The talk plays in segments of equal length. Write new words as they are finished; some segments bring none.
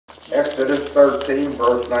Exodus 13,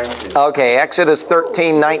 verse 19. Okay, Exodus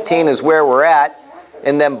 13:19 is where we're at.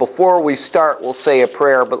 And then before we start, we'll say a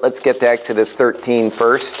prayer, but let's get to Exodus 13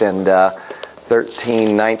 first, and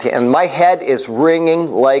 13:19. And my head is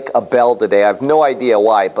ringing like a bell today. I have no idea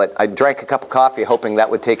why, but I drank a cup of coffee hoping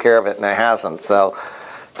that would take care of it, and it hasn't. So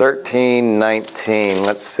 13:19,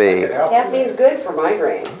 let's see. Caffeine is good for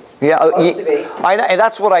migraines. Yeah, Supposed to be. and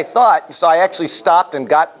that's what I thought. So I actually stopped and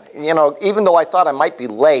got, even though I thought I might be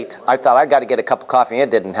late, I thought I got to get a cup of coffee.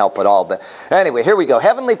 It didn't help at all. But anyway, here we go.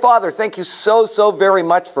 Heavenly Father, thank you so, so very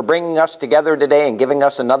much for bringing us together today and giving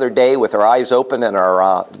us another day with our eyes open and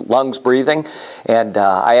our lungs breathing. And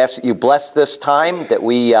I ask that you bless this time, that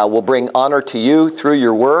we will bring honor to you through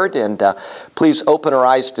your word. And please open our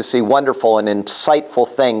eyes to see wonderful and insightful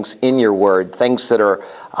things in your word, things that are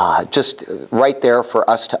just right there for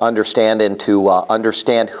us to understand and to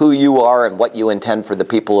understand who you are and what you intend for the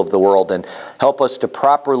people of the world. And help us to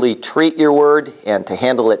properly treat your word and to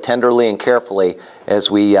handle it tenderly and carefully as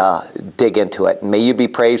we dig into it. And may you be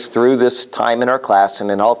praised through this time in our class, and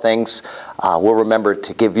in all things we'll remember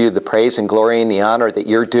to give you the praise and glory and the honor that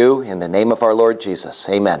you're due, in the name of our Lord Jesus.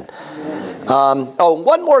 Amen.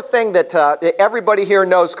 One more thing that everybody here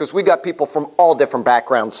knows, because we got people from all different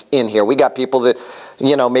backgrounds in here. We got people that,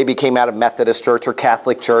 maybe came out of Methodist Church or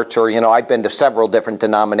Catholic Church, or, I've been to several different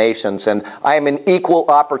denominations, and I am an equal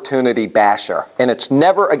opportunity basher, and it's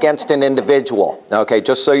never against an individual, okay,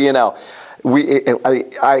 just so you know.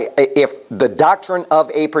 If the doctrine of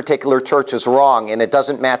a particular church is wrong and it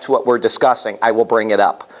doesn't match what we're discussing, I will bring it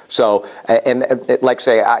up. So, like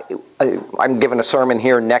say, I'm giving a sermon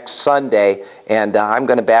here next Sunday, and I'm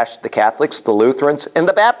going to bash the Catholics, the Lutherans, and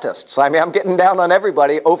the Baptists. I mean, I'm getting down on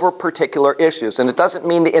everybody over particular issues. And it doesn't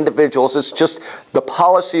mean the individuals. It's just the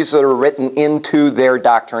policies that are written into their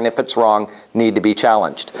doctrine, if it's wrong, need to be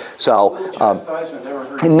challenged. So,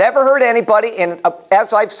 never hurt anybody. And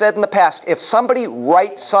as I've said in the past, if somebody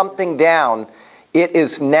writes something down, it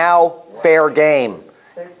is now fair game.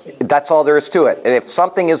 13. That's all there is to it. And if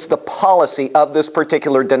something is the policy of this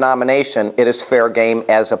particular denomination, it is fair game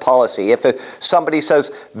as a policy. If somebody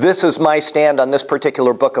says, this is my stand on this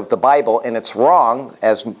particular book of the Bible, and it's wrong,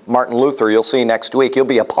 as Martin Luther, you'll see next week, you'll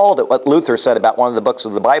be appalled at what Luther said about one of the books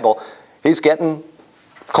of the Bible. He's getting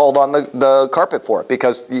called on the carpet for it,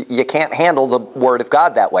 because you can't handle the Word of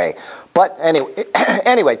God that way. But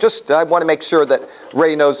anyway, just I want to make sure that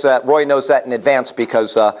Roy knows that in advance,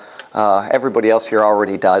 because everybody else here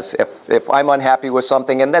already does. If I'm unhappy with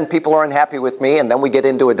something, and then people are unhappy with me, and then we get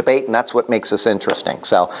into a debate, and that's what makes this interesting.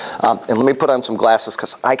 So, and let me put on some glasses,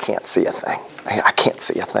 because I can't see a thing. I can't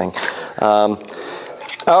see a thing.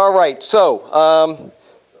 All right, so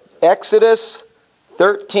Exodus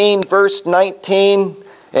 13, verse 19.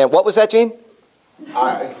 And what was that, Gene?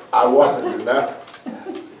 I wanted to know.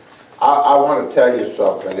 I want to tell you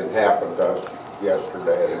something that happened to us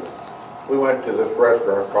yesterday. We went to this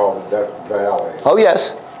restaurant called the Dutch Valley. Oh,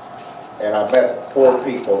 yes. And I met 4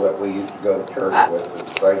 people that we used to go to church with at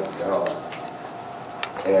St. John.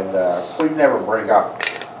 And we'd never bring up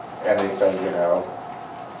anything,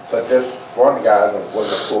 But this one guy that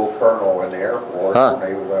was a full colonel in the Air Force, and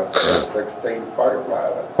he was a F-16 fighter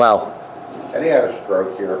pilot. Wow. And he had a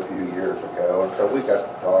stroke here a few years ago, and so we got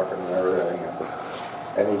to talking and everything.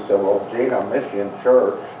 And he said, well, Gene, I miss you in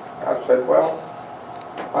church. I said, well,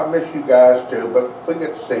 I miss you guys too, but we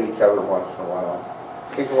get to see each other once in a while.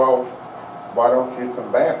 He said, well, why don't you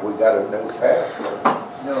come back? We got a new pastor.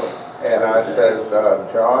 No. And I said,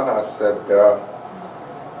 John, I said,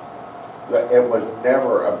 it was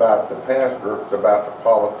never about the pastor, it was about the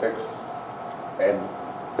politics and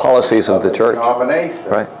policies of the church. Denomination.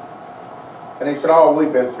 Right. And he said, oh,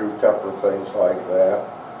 we've been through tougher things like that.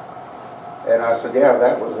 And I said, yeah,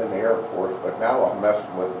 that was in the Air Force, but now I'm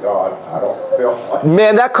messing with God. I don't feel like...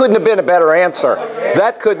 Man, that couldn't have been a better answer.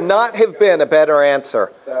 That could not have been a better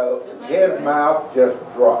answer. So his mouth just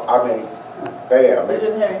dropped. I mean, bam. They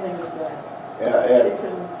didn't have anything to say.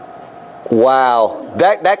 Yeah, Wow.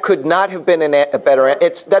 That could not have been a better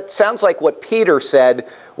answer. That sounds like what Peter said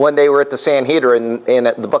when they were at the Sanhedrin in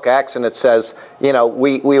the book of Acts, and it says,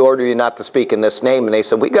 we order you not to speak in this name. And they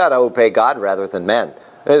said, we got to obey God rather than men.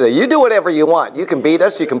 You do whatever you want. You can beat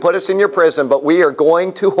us, you can put us in your prison, but we are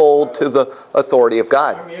going to hold to the authority of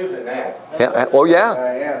God. I'm using that. Yeah. Oh, yeah.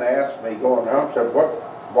 Diane asked me going home, said,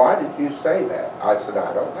 why did you say that? I said,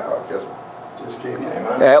 I don't know. It just came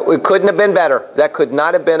out. It couldn't have been better. That could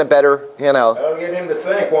not have been a better, That'll get him to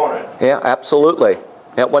think, won't it? Yeah, absolutely.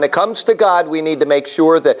 Yeah, when it comes to God, we need to make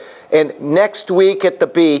sure that, and next week at the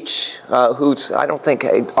beach, I don't think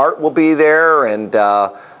Art will be there, and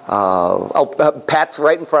Pat's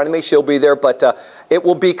right in front of me. She'll be there. But it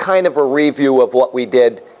will be kind of a review of what we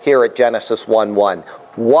did here at Genesis 1:1.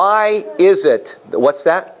 Why is it, what's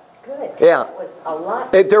that? Good. Yeah. That was a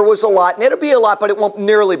lot. There was a lot, and it'll be a lot, but it won't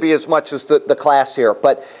nearly be as much as the class here.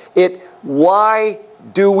 But why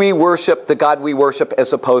do we worship the God we worship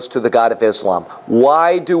as opposed to the God of Islam?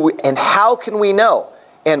 Why do we, and how can we know?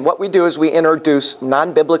 And what we do is we introduce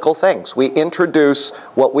non-biblical things. We introduce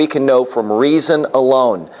what we can know from reason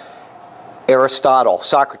alone. Aristotle,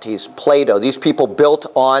 Socrates, Plato, these people built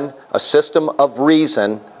on a system of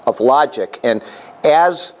reason, of logic. And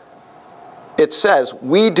as it says,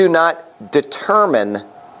 we do not determine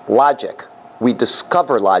logic. We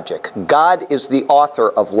discover logic. God is the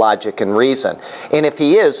author of logic and reason. And if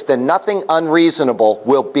He is, then nothing unreasonable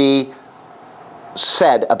will be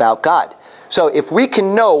said about God. So if we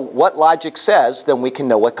can know what logic says, then we can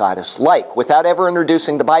know what God is like without ever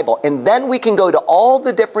introducing the Bible. And then we can go to all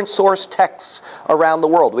the different source texts around the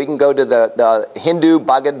world. We can go to the Hindu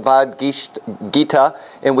Bhagavad Gita,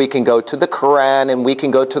 and we can go to the Quran, and we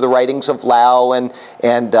can go to the writings of Lao and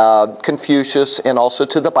Confucius, and also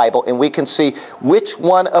to the Bible. And we can see which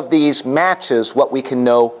one of these matches what we can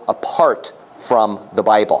know apart from the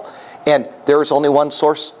Bible. And there is only one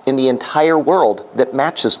source in the entire world that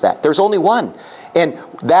matches that. There's only one. And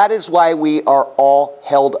that is why we are all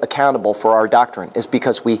held accountable for our doctrine, is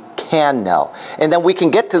because we can know. And then we can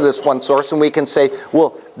get to this one source and we can say,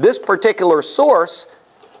 well, this particular source,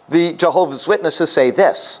 the Jehovah's Witnesses say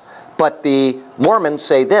this, but the Mormons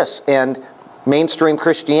say this, and mainstream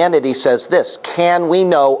Christianity says this. Can we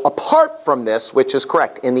know apart from this, which is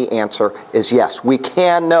correct? And the answer is yes, we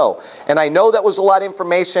can know. And I know that was a lot of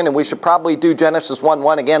information, and we should probably do Genesis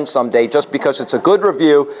 1:1 again someday, just because it's a good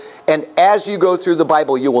review. And as you go through the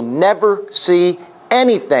Bible, you will never see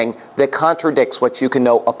anything that contradicts what you can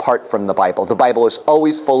know apart from the Bible. The Bible is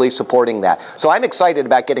always fully supporting that. So I'm excited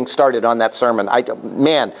about getting started on that sermon. I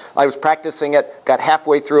was practicing it, got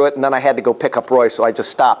halfway through it, and then I had to go pick up Roy, so I just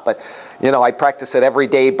stopped. But, you know, I practice it every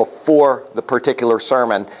day before the particular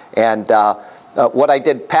sermon. And what I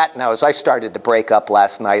did, Pat knows, I started to break up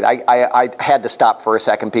last night. I had to stop for a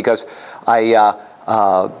second because and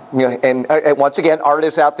once again, art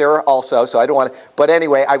is out there also, so I don't want to. But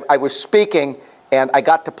anyway, I was speaking, and I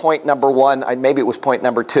got to point number 1, maybe it was point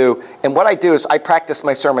number 2, and what I do is I practice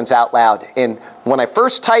my sermons out loud. And when I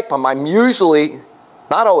first type them, I'm usually,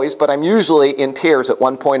 not always, but I'm usually in tears at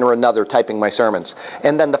one point or another typing my sermons.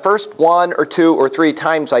 And then the first 1 or 2 or 3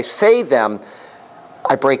 times I say them,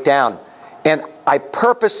 I break down. And I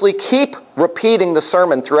purposely keep repeating the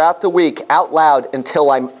sermon throughout the week out loud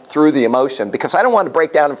until I'm through the emotion, because I don't want to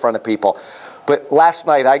break down in front of people. But last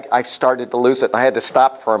night I started to lose it, and I had to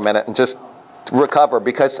stop for a minute and just recover,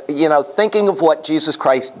 because, you know, thinking of what Jesus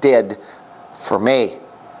Christ did for me,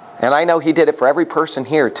 and I know He did it for every person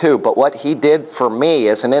here too, but what He did for me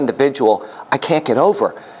as an individual, I can't get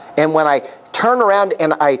over. And when I turn around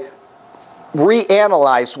and I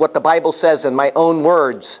reanalyze what the Bible says in my own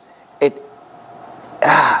words,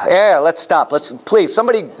 yeah, let's stop. Please,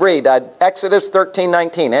 somebody read Exodus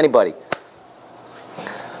 13:19. Anybody?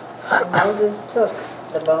 And Moses took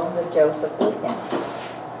the bones of Joseph with him,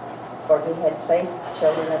 for he had placed the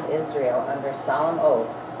children of Israel under solemn oath,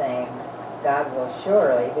 saying, God will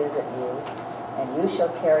surely visit you, and you shall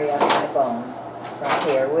carry up my bones from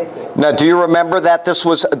here with you. Now, do you remember that this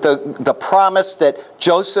was the promise that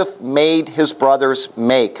Joseph made his brothers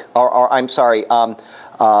make?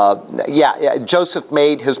 Joseph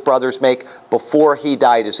made his brothers make before he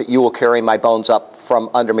died, is that you will carry my bones up from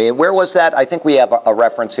under me. And where was that? I think we have a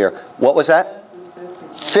reference here. What was that?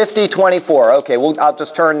 50:24. Okay, well, I'll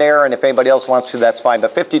just turn there, and if anybody else wants to, that's fine.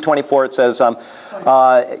 But 50:24, it says,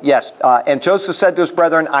 and Joseph said to his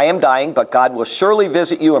brethren, I am dying, but God will surely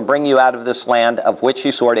visit you and bring you out of this land of which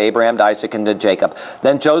He swore to Abraham, to Isaac, and to Jacob.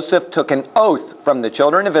 Then Joseph took an oath from the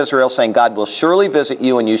children of Israel, saying, God will surely visit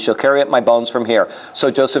you, and you shall carry up my bones from here.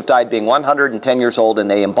 So Joseph died being 110 years old,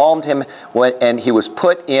 and they embalmed him, and he was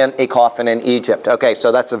put in a coffin in Egypt. Okay,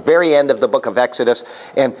 so that's the very end of the book of Exodus,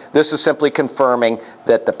 and this is simply confirming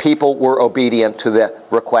that the people were obedient to the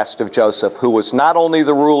request of Joseph, who was not only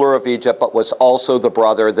the ruler of Egypt, but was also the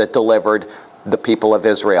brother that delivered the people of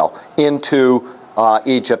Israel into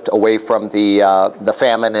Egypt, away from the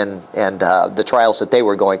famine and the trials that they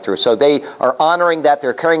were going through. So they are honoring that.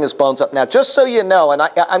 They're carrying his bones up. Now, just so you know, and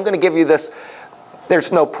I'm going to give you this,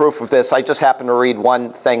 there's no proof of this. I just happened to read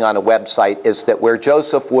one thing on a website, is that where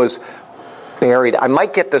Joseph was buried, I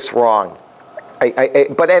might get this wrong,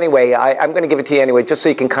 but anyway, I'm going to give it to you anyway, just so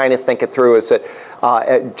you can kind of think it through, is that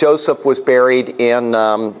Joseph was buried in,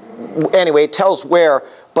 anyway, it tells where,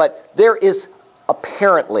 but there is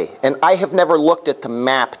apparently, and I have never looked at the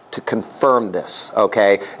map to confirm this,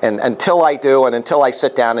 okay? And until I do, and until I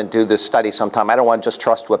sit down and do this study sometime, I don't want to just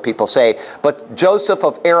trust what people say. But Joseph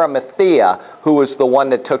of Arimathea, who was the one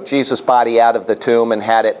that took Jesus' body out of the tomb and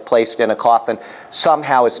had it placed in a coffin,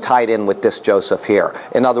 somehow is tied in with this Joseph here.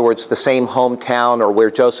 In other words, the same hometown or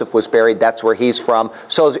where Joseph was buried, that's where he's from.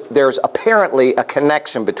 So there's apparently a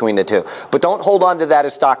connection between the two. But don't hold on to that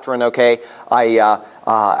as doctrine, okay?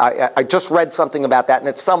 I just read something about that, and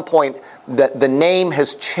at some point the name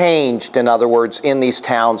has changed, in other words, in these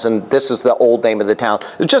towns, and this is the old name of the town.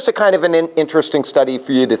 It's just a kind of an interesting study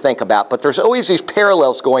for you to think about, but there's always these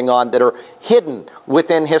parallels going on that are hidden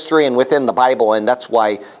within history and within the Bible, and that's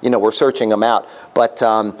why, you know, we're searching them out. But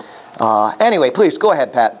anyway, please, go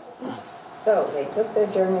ahead, Pat. So they took their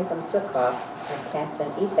journey from Succoth and camped in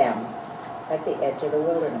Etham, at the edge of the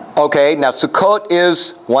wilderness. Okay, now Sukkot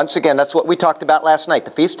is, once again, that's what we talked about last night,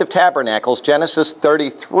 the Feast of Tabernacles. Genesis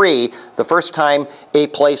 33, the first time a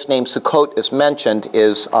place named Sukkot is mentioned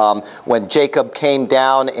is when Jacob came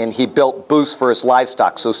down and he built booths for his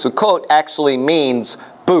livestock. So Sukkot actually means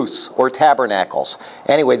booths or tabernacles.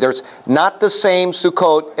 Anyway, there's not the same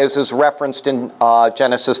Sukkot as is referenced in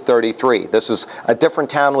Genesis 33. This is a different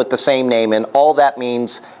town with the same name, and all that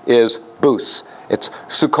means is booths.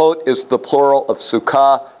 Sukkot is the plural of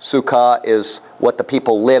sukkah. Sukkah is what the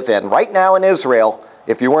people live in. Right now in Israel,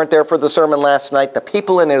 if you weren't there for the sermon last night, the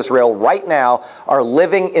people in Israel right now are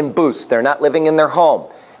living in booths. They're not living in their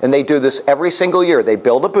home. And they do this every single year. They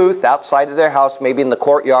build a booth outside of their house, maybe in the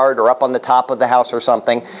courtyard or up on the top of the house or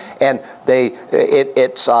something. And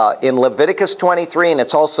it's in Leviticus 23, and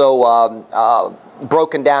it's also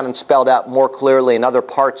broken down and spelled out more clearly in other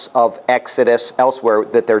parts of Exodus elsewhere,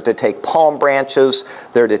 that they're to take palm branches,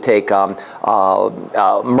 they're to take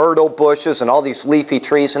myrtle bushes and all these leafy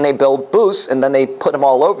trees, and they build booths, and then they put them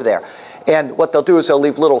all over there. And what they'll do is they'll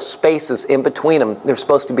leave little spaces in between them. They're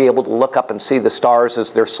supposed to be able to look up and see the stars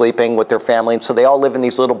as they're sleeping with their family. And so they all live in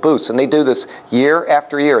these little booths. And they do this year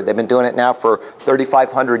after year. They've been doing it now for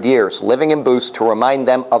 3,500 years, living in booths to remind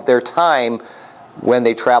them of their time when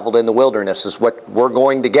they traveled in the wilderness, is what we're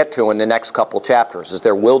going to get to in the next couple chapters, is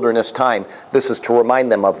their wilderness time. This is to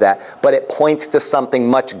remind them of that. But it points to something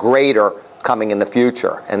much greater coming in the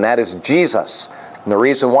future, and that is Jesus. And the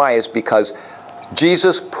reason why is because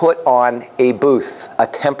Jesus put on a booth, a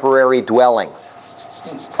temporary dwelling,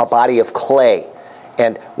 a body of clay.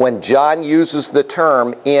 And when John uses the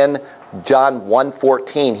term in John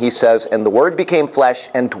 1:14, he says, "And the Word became flesh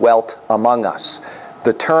and dwelt among us."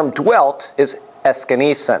 The term dwelt is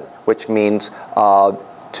eskenisen, which means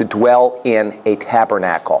to dwell in a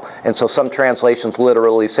tabernacle. And so some translations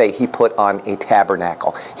literally say he put on a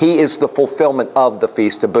tabernacle. He is the fulfillment of the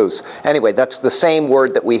Feast of Booths. Anyway, that's the same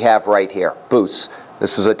word that we have right here, booths.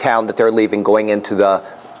 This is a town that they're leaving, going into the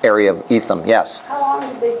area of Etham. Yes? How long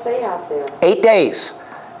did they stay out there? 8 days.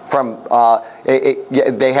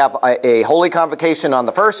 They have a holy convocation on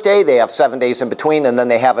the first day, they have 7 days in between, and then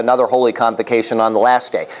they have another holy convocation on the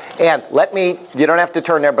last day. And you don't have to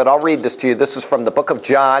turn there, but I'll read this to you. This is from the book of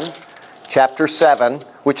John, chapter 7,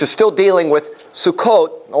 which is still dealing with Sukkot.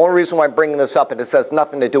 The only reason why I'm bringing this up, and it has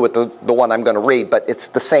nothing to do with the one I'm going to read, but it's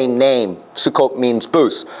the same name. Sukkot means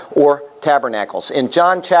booths, or tabernacles. In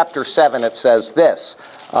John chapter 7, it says this.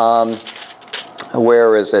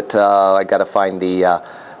 Where is it? I got to find the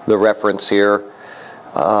reference here.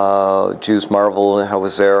 Jews marvel, how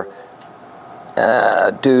was there?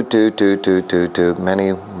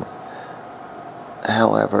 Many,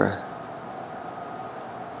 however.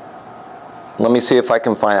 Let me see if I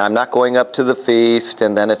can find, I'm not going up to the feast,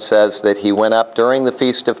 and then it says that he went up during the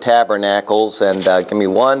Feast of Tabernacles, and give me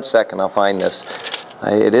 1 second, I'll find this.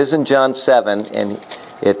 It is in John 7, and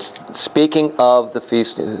it's speaking of the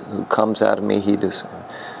feast, who comes out of me, he does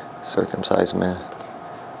circumcise man.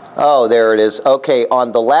 Oh, there it is. Okay,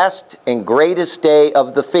 on the last and greatest day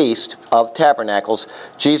of the Feast of Tabernacles,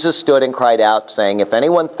 Jesus stood and cried out, saying, "If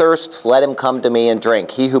anyone thirsts, let him come to me and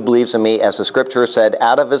drink. He who believes in me, as the Scripture said,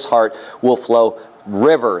 out of his heart will flow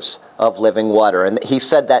rivers of living water." And he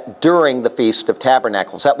said that during the Feast of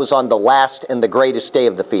Tabernacles. That was on the last and the greatest day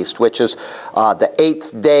of the feast, which is the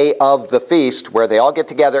 8th day of the feast, where they all get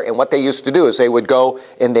together. And what they used to do is they would go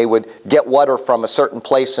and they would get water from a certain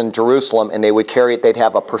place in Jerusalem, and they would carry it. They'd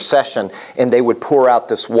have a procession, and they would pour out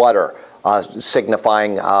this water,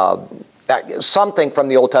 signifying something from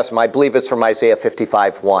the Old Testament. I believe it's from Isaiah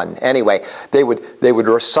 55:1. Anyway, they would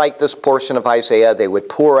recite this portion of Isaiah. They would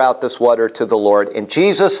pour out this water to the Lord. And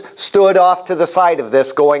Jesus stood off to the side of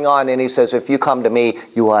this going on, and he says, "If you come to me,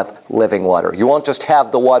 you will have living water." You won't just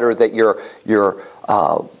have the water that you're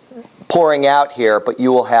pouring out here, but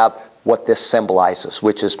you will have what this symbolizes,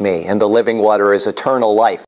 which is me. And the living water is eternal life.